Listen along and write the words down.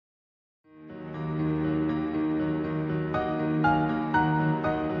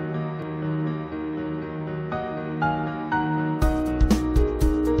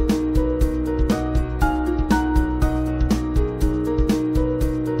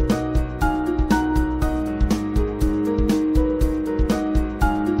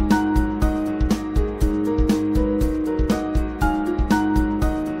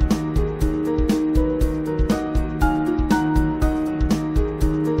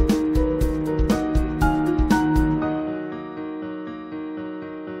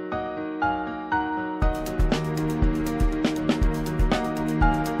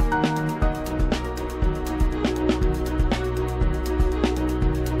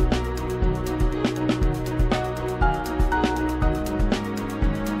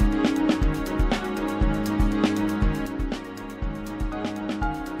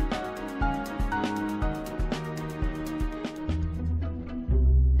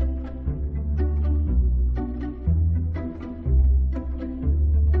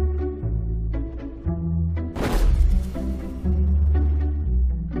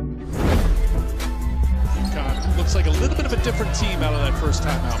different team out of that first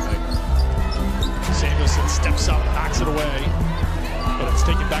time out, Meg. Samuelson steps up, knocks it away, but it's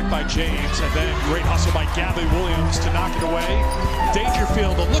taken back by James, and then great hustle by Gabby Williams to knock it away.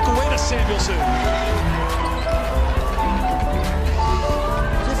 Dangerfield, a look away to Samuelson.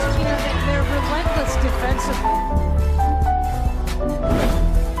 Just, they're relentless defensively.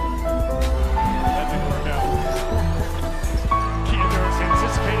 That didn't work out. Kia Nurse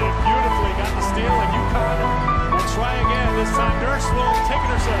anticipated it beautifully, got the steal, and UConn will try again. This time Nurse will take it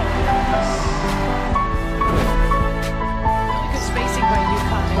herself. Good spacing by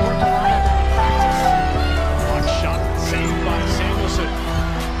UConn. They worked a lot on that in practice. Block shot saved by Samuelson.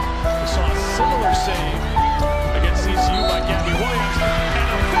 We saw a similar save against ECU by Gabby Williams.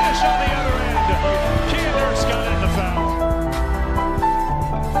 And a finish on the other end. Kia Nurse got in the foul.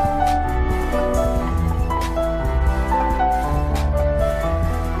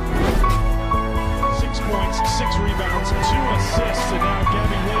 6 points, 6 rebounds, 2 assists, and now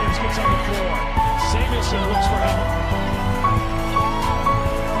Gabby Williams gets on the floor. Samuelson looks for help.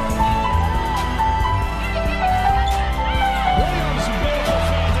 Williams will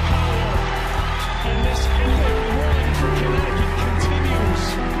foul to Collier. And this epic run for Connecticut continues.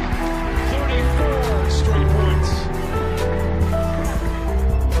 34 straight points.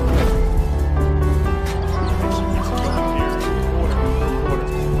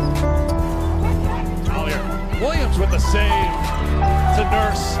 Collier. Williams with the save to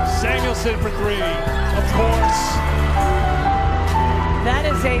Nurse. Samuelson for 3. Of course. That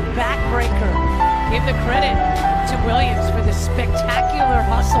is a backbreaker. Give the credit to Williams for the spectacular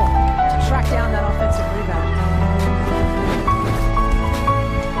hustle to track down that offensive rebound.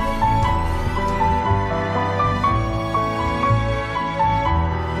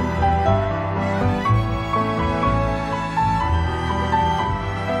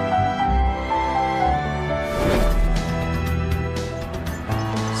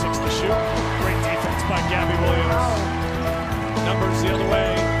 Gabby Williams. Numbers the other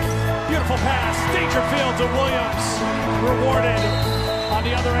way. Beautiful pass. Dangerfield to Williams. Rewarded on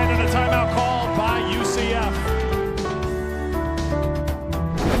the other end of the timeout called by UCF.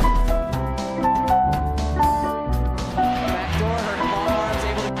 Backdoor, hurt him long arms,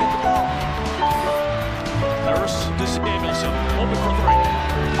 able to get the ball. Nurse to Samuelson. Open for 3.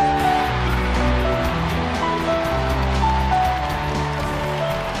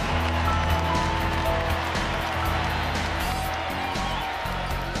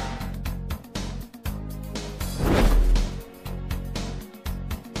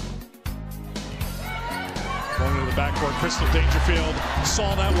 Going to the backcourt, Crystal Dangerfield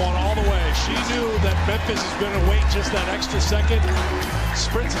saw that one all the way. She knew that Memphis is going to wait just that extra second.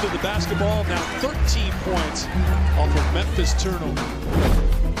 Sprints into the basketball, now 13 points off of Memphis turnover.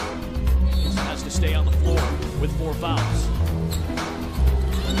 Has to stay on the floor with 4 fouls.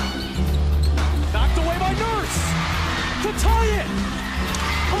 Knocked away by Nurse to tie it.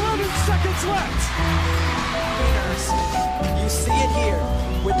 11 seconds left. Nurse, you see it here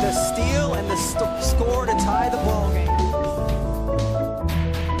with the steal and the score to tie the ball game.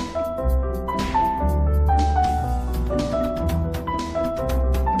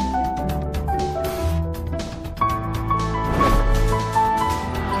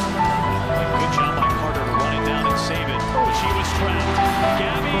 Good job by Carter to run it down and save it, but she was trapped.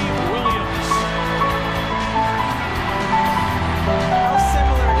 Gabby Williams. How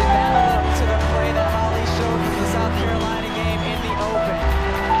similar did that look to the play that Holly showed from the South Carolina game in the Open?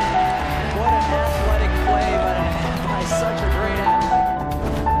 What an athletic play by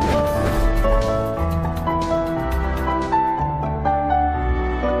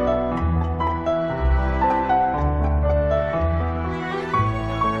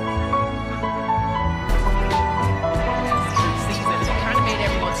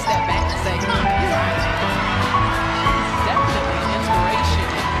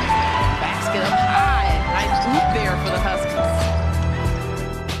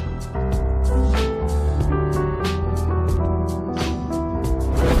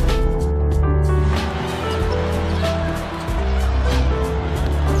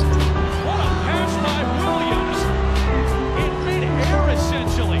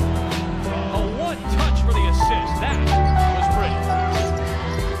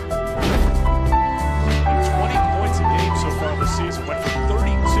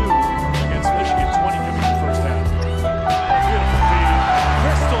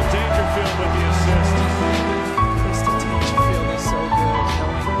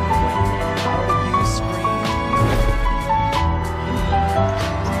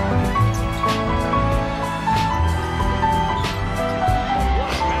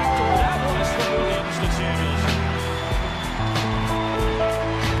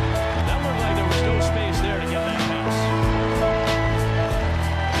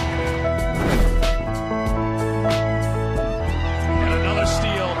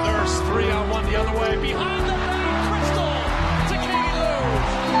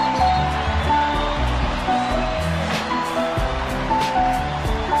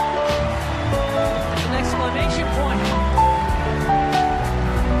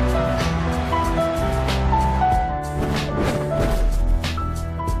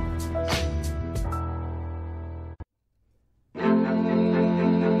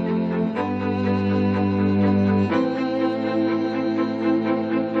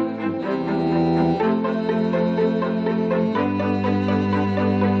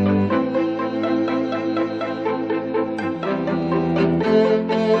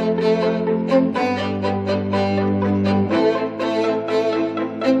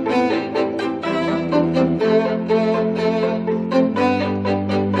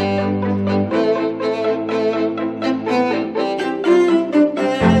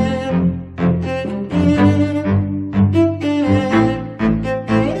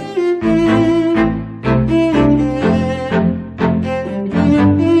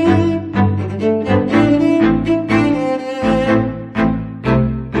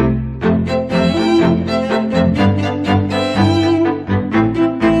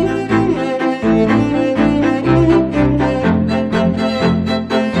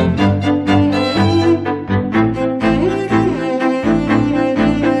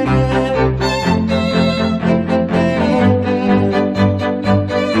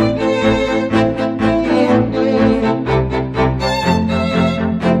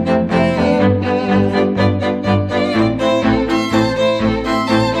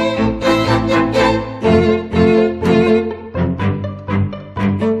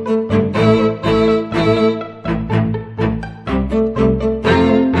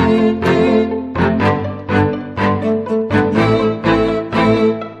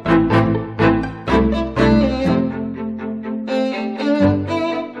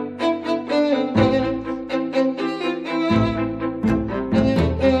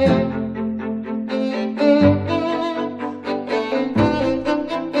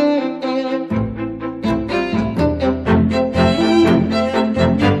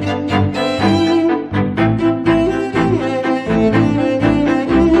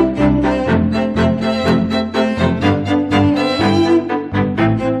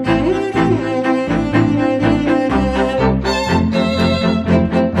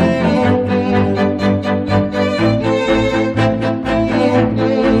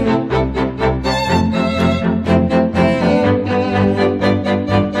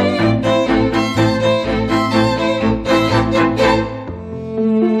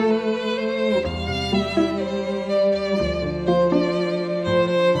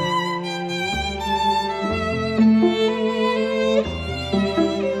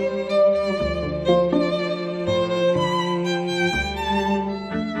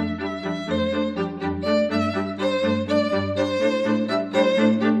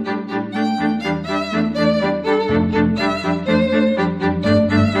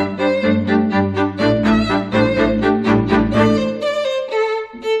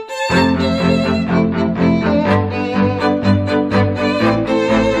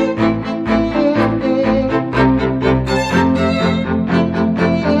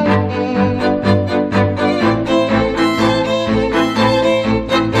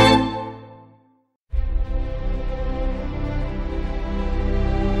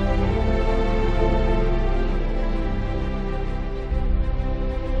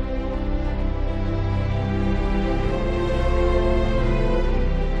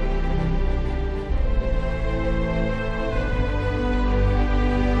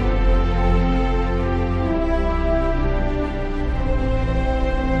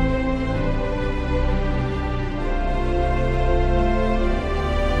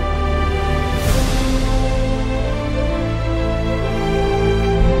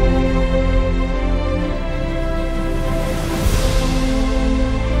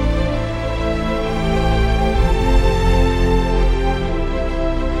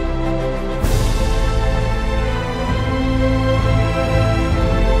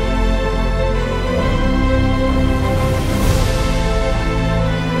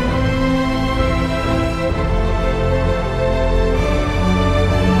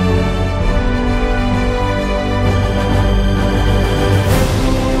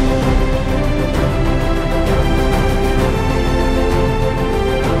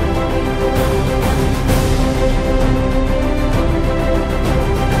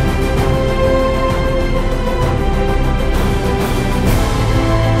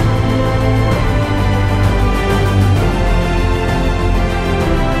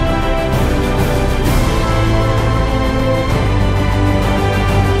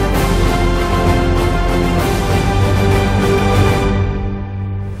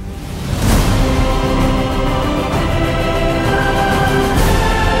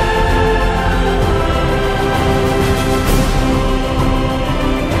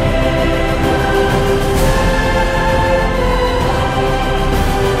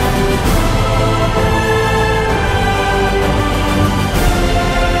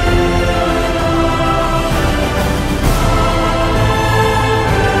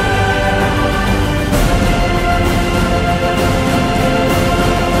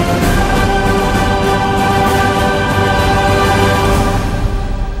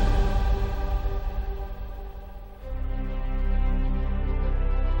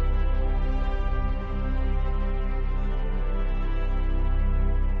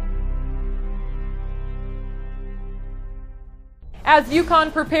As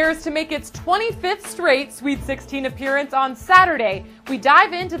UConn prepares to make its 25th straight Sweet 16 appearance on Saturday, we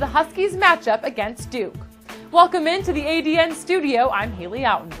dive into the Huskies matchup against Duke. Welcome into the ADN studio, I'm Haley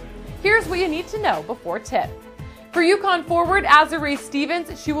Outen. Here's what you need to know before tip. For UConn forward Azurá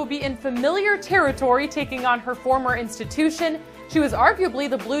Stevens, she will be in familiar territory taking on her former institution. She was arguably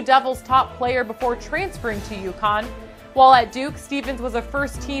the Blue Devils' top player before transferring to UConn. While at Duke, Stevens was a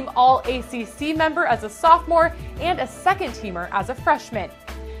first-team All-ACC member as a sophomore and a second-teamer as a freshman.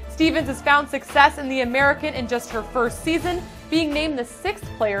 Stevens has found success in the American in just her first season, being named the 6th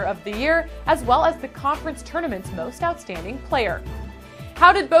Player of the Year, as well as the conference tournament's most outstanding player.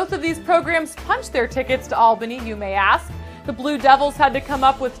 How did both of these programs punch their tickets to Albany, you may ask? The Blue Devils had to come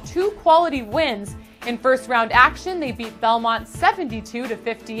up with 2 quality wins. In first-round action, they beat Belmont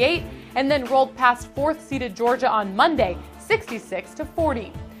 72-58 and then rolled past 4th-seeded Georgia on Monday,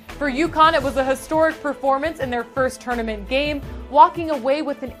 66-40. For UConn, it was a historic performance in their first tournament game, walking away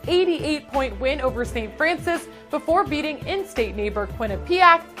with an 88-point win over St. Francis before beating in-state neighbor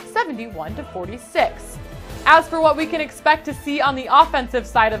Quinnipiac 71-46. As for what we can expect to see on the offensive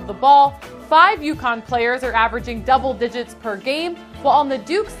side of the ball, 5 UConn players are averaging double digits per game, while on the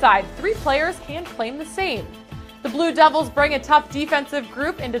Duke side, 3 players can claim the same. The Blue Devils bring a tough defensive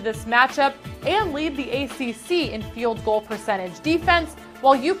group into this matchup and lead the ACC in field goal percentage defense,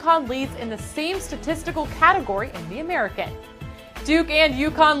 while UConn leads in the same statistical category in the American. Duke and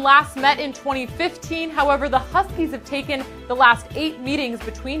UConn last met in 2015, however, the Huskies have taken the last 8 meetings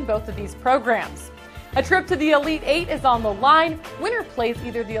between both of these programs. A trip to the Elite 8 is on the line. Winner plays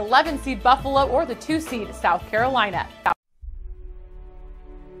either the 11-seed Buffalo or the 2-seed South Carolina.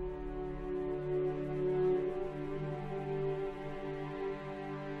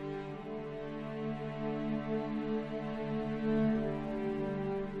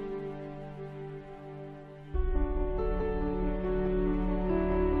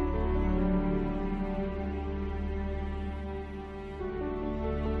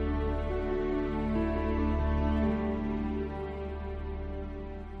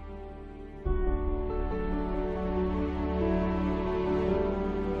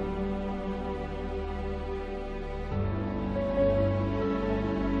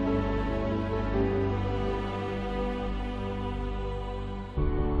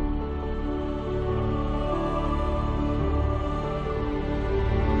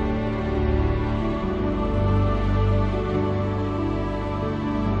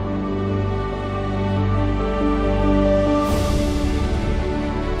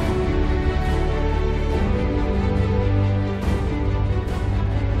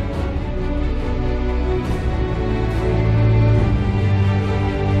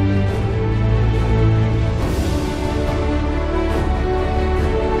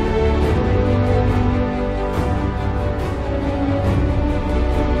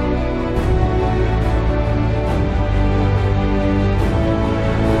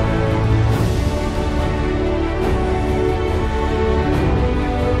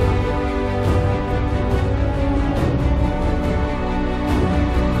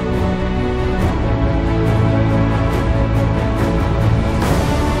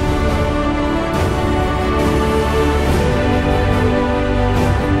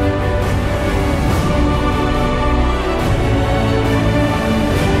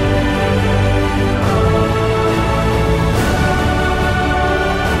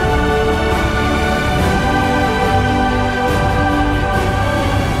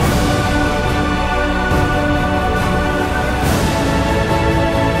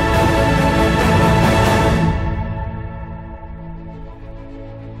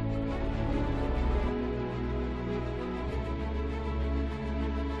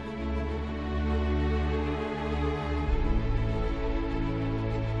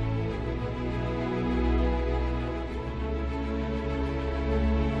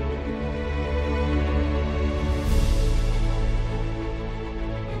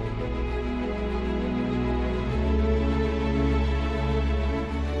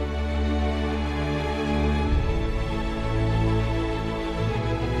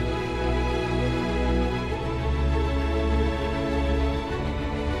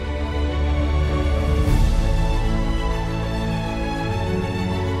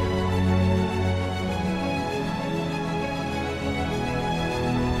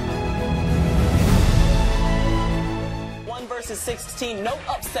 versus 16. No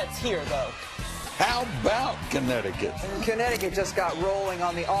upsets here, though. How about Connecticut? Connecticut just got rolling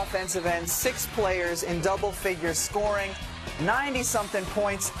on the offensive end. 6 players in double-figure scoring. 90-something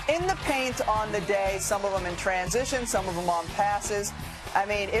points in the paint on the day, some of them in transition, some of them on passes. I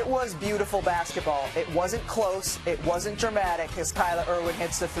mean, it was beautiful basketball. It wasn't close, it wasn't dramatic as Kyla Irwin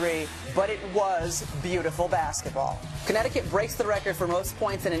hits the three, but it was beautiful basketball. Connecticut breaks the record for most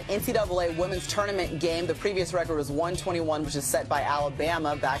points in an NCAA women's tournament game. The previous record was 121, which is set by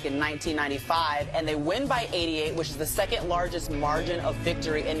Alabama back in 1995, and they win by 88, which is the second largest margin of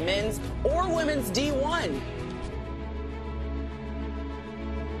victory in men's or women's D1.